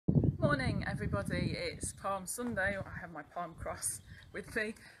morning everybody, it's Palm Sunday. I have my palm cross with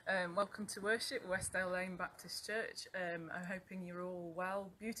me. Welcome to worship, Westdale Lane Baptist Church. I'm hoping you're all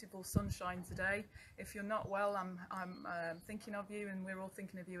well. Beautiful sunshine today. If you're not well, I'm thinking of you, and we're all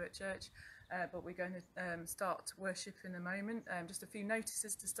thinking of you at church. But we're going to start worship in a moment. Just a few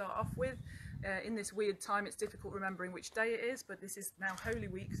notices to start off with. In this weird time, it's difficult remembering which day it is, but this is now Holy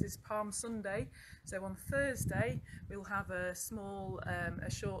Week, because it's Palm Sunday. So on Thursday, we'll have a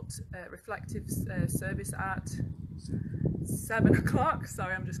short reflective service at 7 o'clock.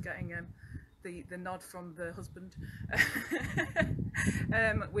 Sorry, I'm just getting the nod from the husband.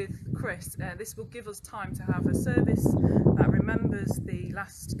 With Chris. This will give us time to have a service that remembers the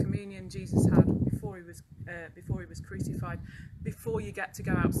last communion Jesus had before he was crucified, before you get to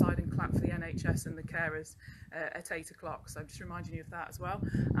go outside and clap for the NHS and the carers at 8 o'clock. So I'm just reminding you of that as well.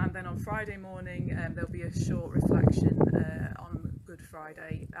 And then on Friday morning there'll be a short reflection on Good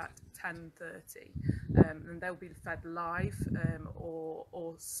Friday at 10:30, and they'll be fed live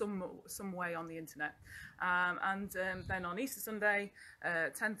or some way on the internet. And then on Easter Sunday,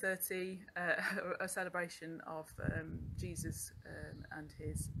 10:30, a celebration of Jesus and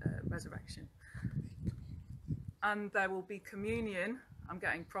his resurrection. And there will be communion. I'm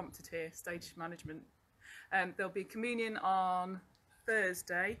getting prompted here, stage management. There'll be communion on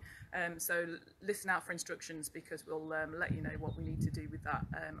Thursday, so listen out for instructions, because we'll let you know what we need to do with that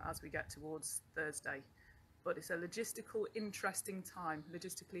as we get towards Thursday. But it's a logistically interesting time.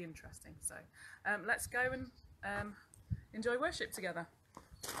 So let's go and enjoy worship together.